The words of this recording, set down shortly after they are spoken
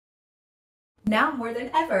Now more than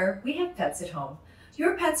ever, we have pets at home.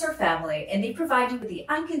 Your pets are family and they provide you with the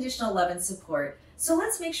unconditional love and support, so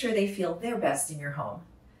let's make sure they feel their best in your home.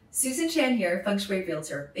 Susan Chan here, Feng Shui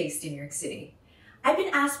Realtor based in New York City. I've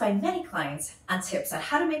been asked by many clients on tips on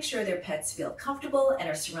how to make sure their pets feel comfortable and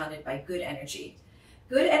are surrounded by good energy.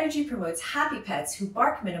 Good energy promotes happy pets who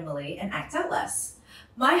bark minimally and act out less.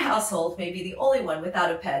 My household may be the only one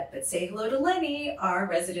without a pet, but say hello to Lenny, our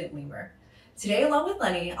resident lemur. Today, along with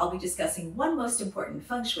Lenny, I'll be discussing one most important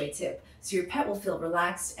Feng Shui tip so your pet will feel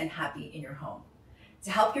relaxed and happy in your home.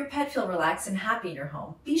 To help your pet feel relaxed and happy in your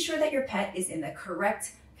home, be sure that your pet is in the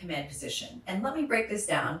correct command position. And let me break this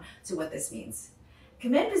down to what this means.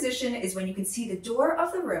 Command position is when you can see the door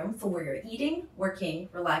of the room from where you're eating, working,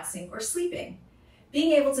 relaxing, or sleeping.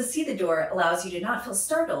 Being able to see the door allows you to not feel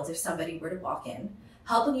startled if somebody were to walk in,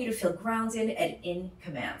 helping you to feel grounded and in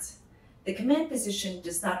command. The command position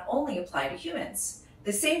does not only apply to humans.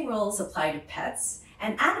 The same rules apply to pets,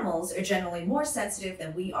 and animals are generally more sensitive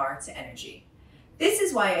than we are to energy. This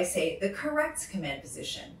is why I say the correct command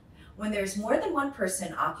position. When there's more than one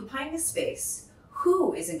person occupying a space,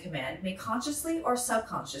 who is in command may consciously or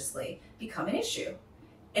subconsciously become an issue.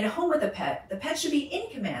 In a home with a pet, the pet should be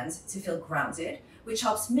in command to feel grounded, which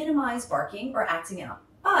helps minimize barking or acting out.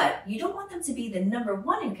 But you don't want them to be the number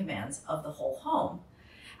one in command of the whole home.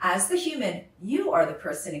 As the human, you are the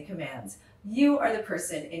person in command. You are the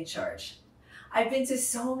person in charge. I've been to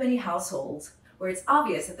so many households where it's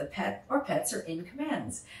obvious that the pet or pets are in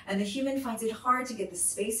command, and the human finds it hard to get the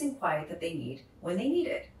space and quiet that they need when they need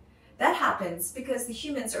it. That happens because the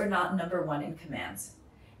humans are not number one in command.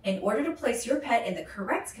 In order to place your pet in the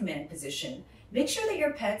correct command position, make sure that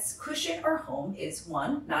your pet's cushion or home is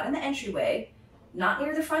 1, not in the entryway, not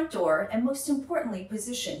near the front door, and most importantly,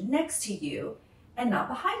 positioned next to you and not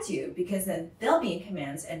behind you, because then they'll be in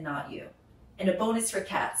command and not you. And a bonus for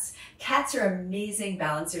cats. Cats are amazing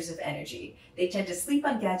balancers of energy. They tend to sleep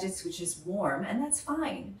on gadgets, which is warm, and that's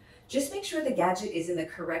fine. Just make sure the gadget is in the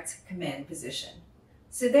correct command position.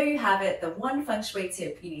 So there you have it, the one Feng Shui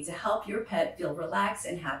tip you need to help your pet feel relaxed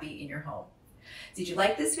and happy in your home. Did you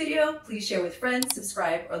like this video? Please share with friends,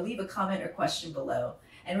 subscribe, or leave a comment or question below.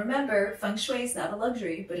 And remember, Feng Shui is not a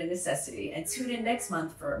luxury, but a necessity. And tune in next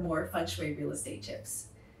month for more Feng Shui real estate tips.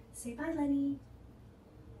 Say bye, Lenny.